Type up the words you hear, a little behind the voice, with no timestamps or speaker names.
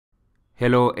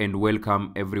Hello and welcome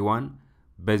everyone.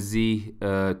 በዚህ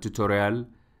ቱቶሪያል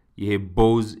ይሄ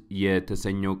ቦዝ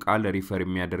የተሰኘው ቃል ሪፈር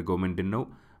የሚያደርገው ምንድነው?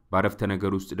 ባረፍተ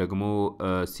ነገር ውስጥ ደግሞ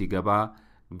ሲገባ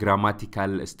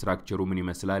grammatical structure ምን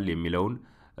ይመስላል የሚለውን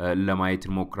ለማየት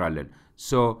እንሞክራለን.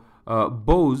 So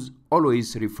both always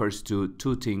refers to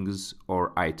two things or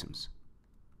items.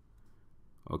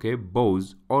 Okay, both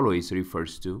always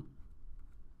refers to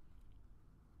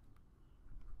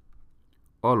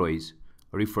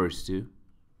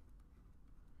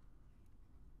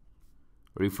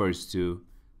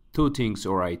two things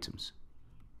or items.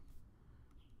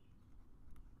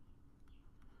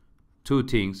 Two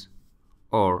things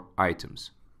or items.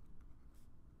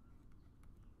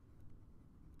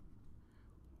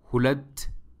 ሁለት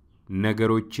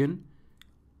ነገሮችን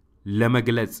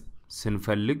ለመግለጽ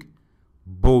ስንፈልግ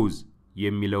both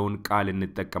የሚለውን ቃል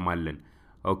እንጠቀማለን.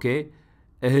 ኦኬ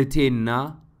እህቴና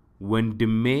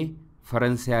ወንድሜ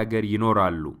ፈረንሳይ ሀገር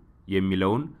ይኖራሉ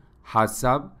የሚለውን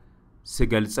ሐሳብ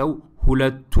ስገልጸው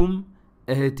ሁለቱም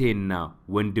እህቴና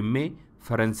ወንድሜ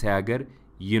ፈረንሳይ ሀገር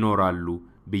ይኖራሉ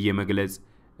ብዬ መግለጽ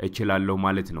እችላለሁ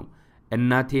ማለት ነው.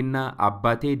 እናቴና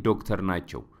አባቴ ዶክተር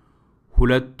ናቸው.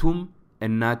 ሁለቱም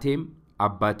እናቴም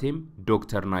አባቴም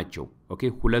ዶክተር ናቸው.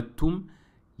 ኦኬ ሁለቱም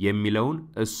የሚለውን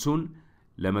እሱን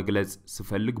ለመግለጽ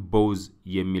ስፈልግ both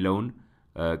የሚለውን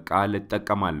ቃል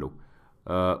እጠቀማለሁ.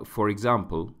 For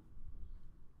example,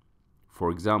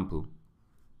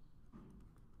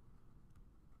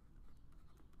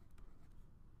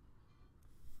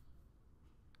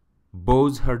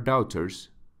 both her daughters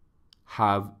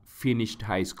have finished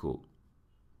high school.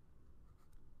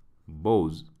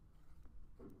 Both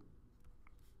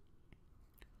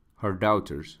her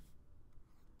daughters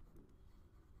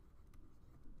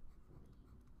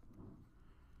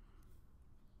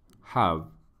have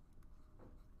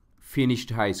finished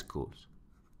high schools.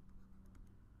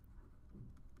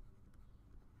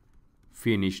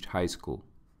 Finished high school.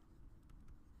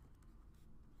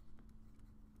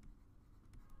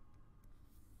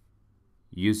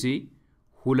 You see,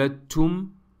 ሁለቱም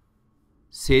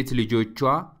ሴት ልጆቿ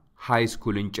ሃይ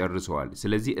ስኩልን ጨርሰዋል.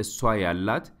 ስለዚህ እሷ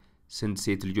ያላት ስንት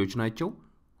ሴት ልጆች ናቸው?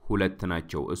 ሁለት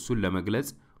ናቸው. እሱን ለመግለጽ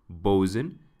bothን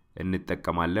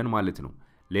እንጠቀማለን ማለት ነው.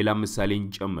 ሌላ ምሳሌ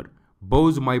እንጨምር.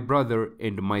 Both my brother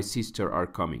and my sister are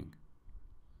coming.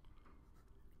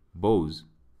 Both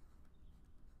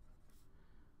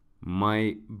my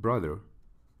brother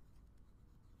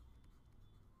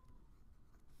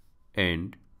and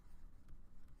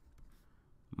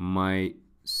my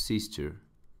sister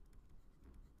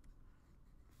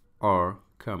are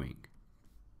coming.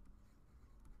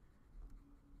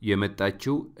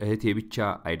 የመጣችው እህቴ ብቻ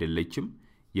አይደለችም.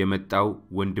 የመጣው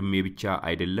ወንድሜ ብቻ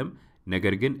አይደለም.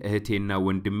 ነገር ግን እህቴና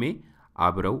ወንድሜ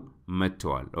አብረው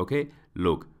መጥተዋል. Okay,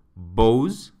 look,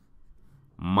 both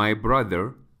my brother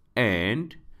and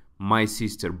my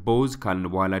sister. both ካልን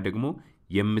በኋላ ደግሞ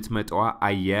የምትመጣው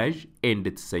አያያዥ and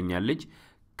ትሰኛለች.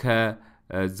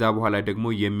 ከዛ በኋላ ደግሞ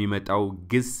የሚመጣው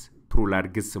ግስ ፕሉራል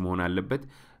ግስ መሆን አለበት.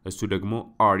 እሱ ደግሞ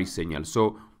are ይሰኛል. So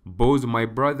both my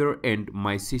brother and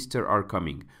my sister are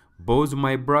coming. Both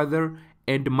my brother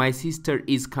and my sister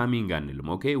is coming አንልም.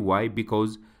 Okay, why?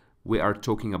 Because we are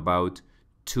talking about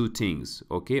two things,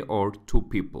 okay, or two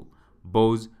people.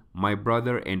 Both my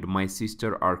brother and my sister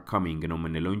are coming ነው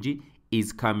የምንለው እንጂ is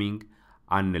coming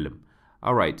አንልም.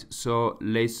 All right, so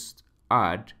let's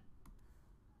add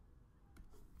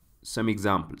some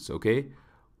examples, okay?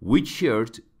 Which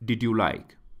shirt did you like?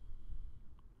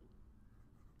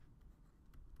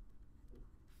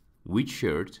 Which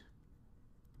shirt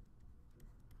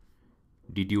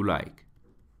did you like?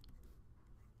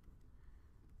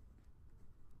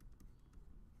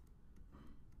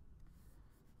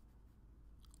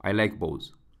 I like both.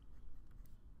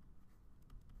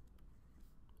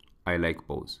 I like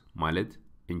both ማለት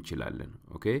እንችላለን.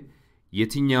 Okay?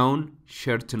 የትኛውን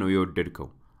ሸርት ነው የወደድከው?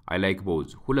 I like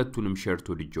both. ሁለቱንም ሸርት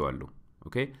ወድጄዋለሁ.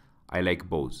 Okay? I like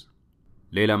both.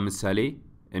 ሌላ ምሳሌ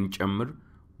እንጨምር.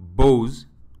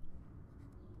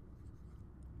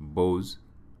 both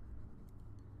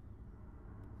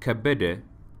ከበደ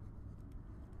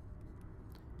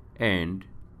and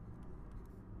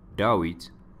ዳዊት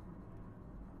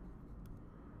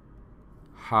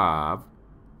have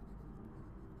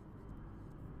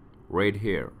red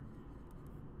hair.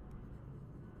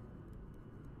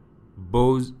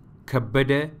 Both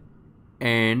ከበደ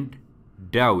and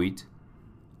ዳዊት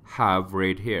have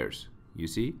red hairs. You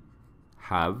see?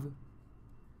 Have,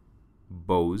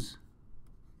 both,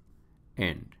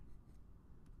 and.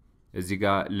 እዚህ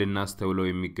ጋር ልናስተውለው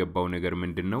የሚገባው ነገር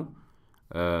ምንድነው?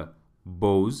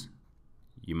 both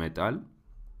ይመጣል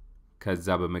ከዛ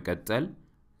በመቀጠል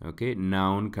Okay,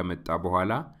 noun ከመጣ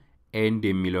በኋላ and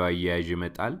የሚለው አያያዥ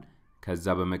ይመጣል ከዛ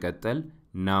በመቀጠል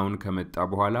noun ከመጣ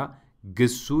በኋላ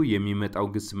ግሱ የሚመጣው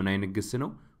ግስ ምን አይነት ግስ ነው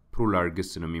plural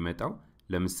ግስ ነው የሚመጣው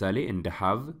ለምሳሌ እንደ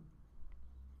have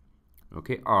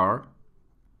okay are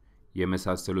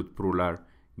የመሳሰሉት plural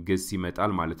ግስ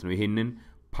ይመጣል ማለት ነው ይሄንን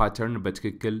pattern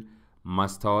በትክክል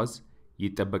ማስታወስ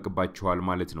ይጠበቅባችኋል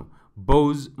ማለት ነው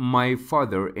both my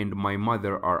father and my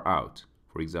mother are out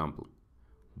for example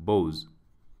both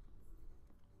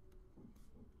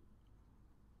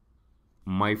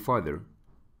my father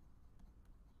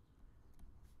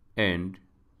and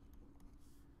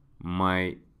my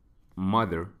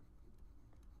mother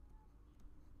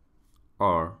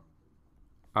are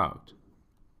out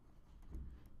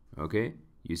okay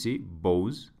you see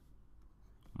both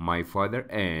my father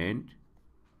and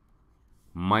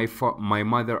my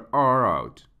mother are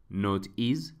out not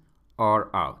is are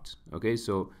out okay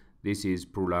so this is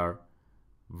plural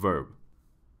verb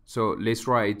so let's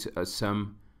write some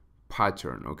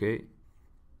pattern okay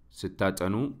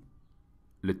ስታጠኑ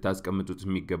ልታስቀምጡት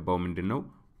የሚገባው ምንድነው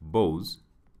both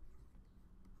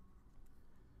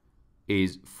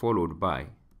is followed by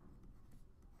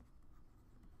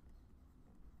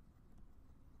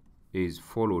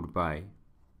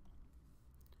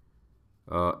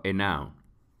a noun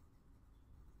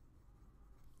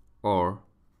or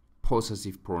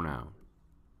possessive pronoun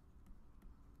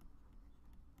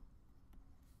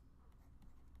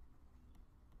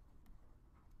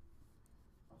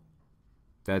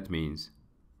that means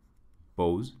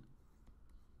both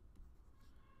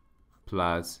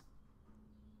plus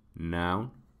noun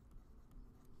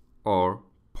or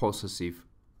possessive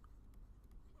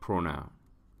pronoun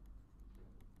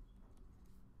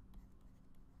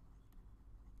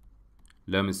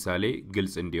ለምሳሌ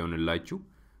ግልጽ እንዲሆንላችሁ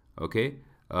ኦኬ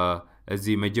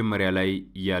እዚህ መጀመሪያ ላይ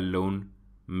ያለውን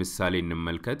ምሳሌ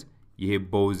እንመልከት ይሄ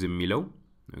both የሚለው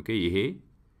ኦኬ ይሄ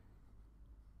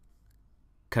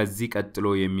ከዚህ ቀጥሎ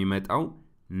የሚመጣው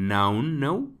noun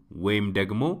ነው ወይም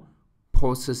ደግሞ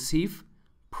possessive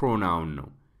pronoun ነው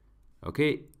ኦኬ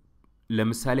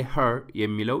ለምሳሌ her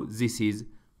የሚለው this is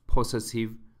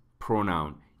possessive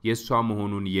pronoun የሷ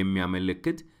መሆኑን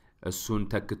የሚያመለክት እሱን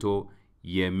ተክቶ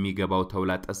የሚገባው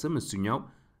ተውላጠ ስም እሱኛው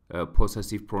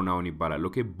possessive pronoun ይባላል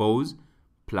ኦኬ both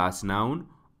plus noun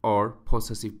or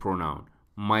possessive pronoun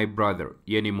my brother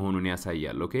የኔ መሆኑን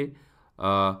ያሳያል ኦኬ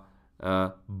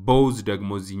both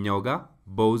ደግሞ እዚህኛው ጋር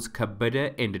both ከበደ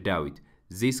and ዳዊት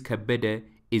this ከበደ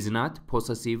is not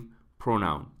possessive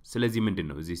pronoun ስለዚህ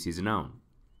ምንድነው this is noun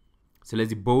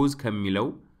ስለዚህ both ከሚለው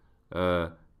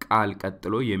ቃል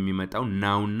ቀጥሎ የሚመጣው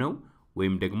noun ነው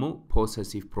ወይም ደግሞ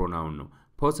possessive pronoun ነው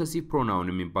possessive pronoun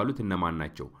የሚባሉት እነማን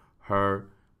ናቸው her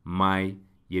my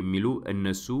የሚሉ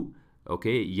እነሱ ኦኬ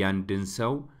ያንድን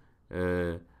ሰው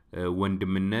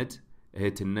ወንድምነት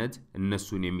እህትነት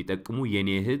እነሱን የሚጠቅሙ የኔ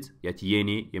እህት ያቺ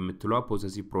የኔ የምትሏ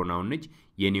possessive pronoun ነች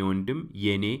የኔ ወንድም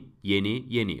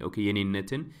የኔ ኦኬ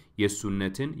የኔነትን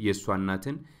የሱነትን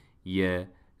የሷናትን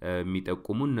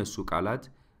የሚጠቁሙ እነሱ ቃላት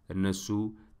እነሱ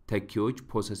ተኪዎች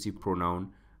possessive pronoun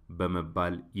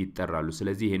በመባል ይጠራሉ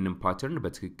ስለዚህ ይሄንን pattern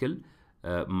በትክክል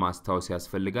ማስታወስ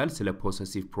ያስፈልጋል ስለ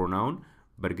possessive pronoun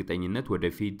በእርግጠኝነት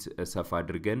ወደፊት ሰፋ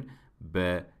አድርገን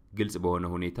በግልጽ በሆነ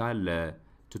ሁኔታ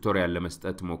ለቱቶሪያል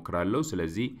ለመስጠት ሞክራለሁ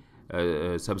ስለዚህ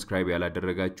ሰብስክራይብ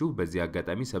ያላደረጋችሁ በዚህ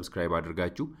አጋጣሚ ሰብስክራይብ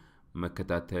አድርጋችሁ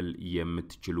መከታተል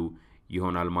የምትችሉ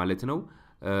ይሆናል ማለት ነው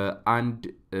አንድ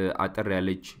አጠር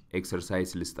ያለች ኤክሰርሳይዝ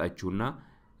ልስጣችሁና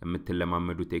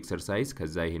የምትለማመዱት ኤክሰርሳይዝ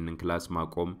ከዛ ይሄንን ክላስ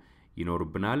ማቆም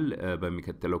ይኖርብናል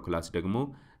በሚከተለው ክላስ ደግሞ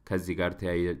ከዚህ ጋር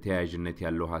ተያያዥነት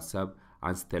ያለው ሐሳብ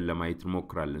አንስተን ለማየት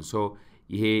እንሞክራለን ሶ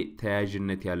ይሄ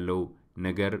ተያያዥነት ያለው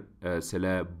ነገር ስለ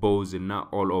both እና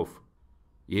all of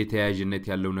ይሄ ተያያዥነት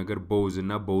ያለው ነገር both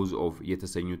እና both of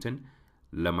የተሰኙትን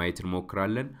ለማየት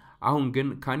እንሞክራለን አሁን ግን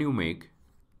can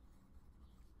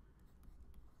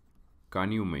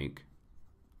you make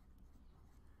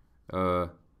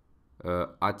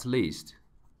at least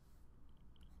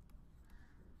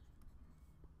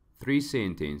 3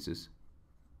 sentences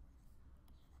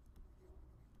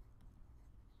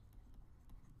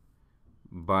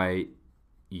by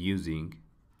using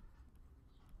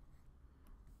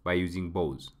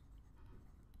both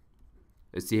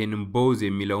እስቲ ይሄንን both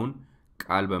የሚለውን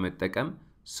ቃል በመጠቀም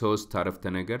ሶስት አረፍተ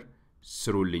ነገር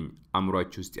ስሩልኝ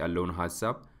አምሯችሁ ውስጥ ያለውን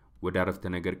ሐሳብ ወደ አረፍተ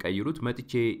ነገር ቀይሩት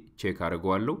መጥቼ ቼክ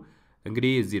አድርገዋለሁ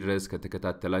እንግዲህ እዚህ ድረስ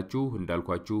ከተከታተላችሁ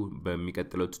እንዳልኳችሁ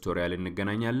በሚቀጥለው ቱቶሪያል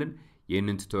እንገናኛለን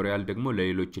ይሄንን ቱቶሪያል ደግሞ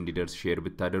ለሌሎች እንዲደርስ ሼር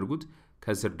ብታደርጉት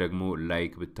ከስር ደግሞ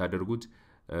ላይክ ብታደርጉት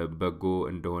በጎ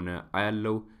እንደሆነ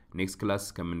አያለው ኔክስት ክላስ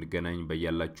ከምንገናኝ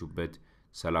በያላችሁበት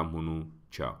ሰላም ሁኑ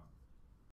ቻው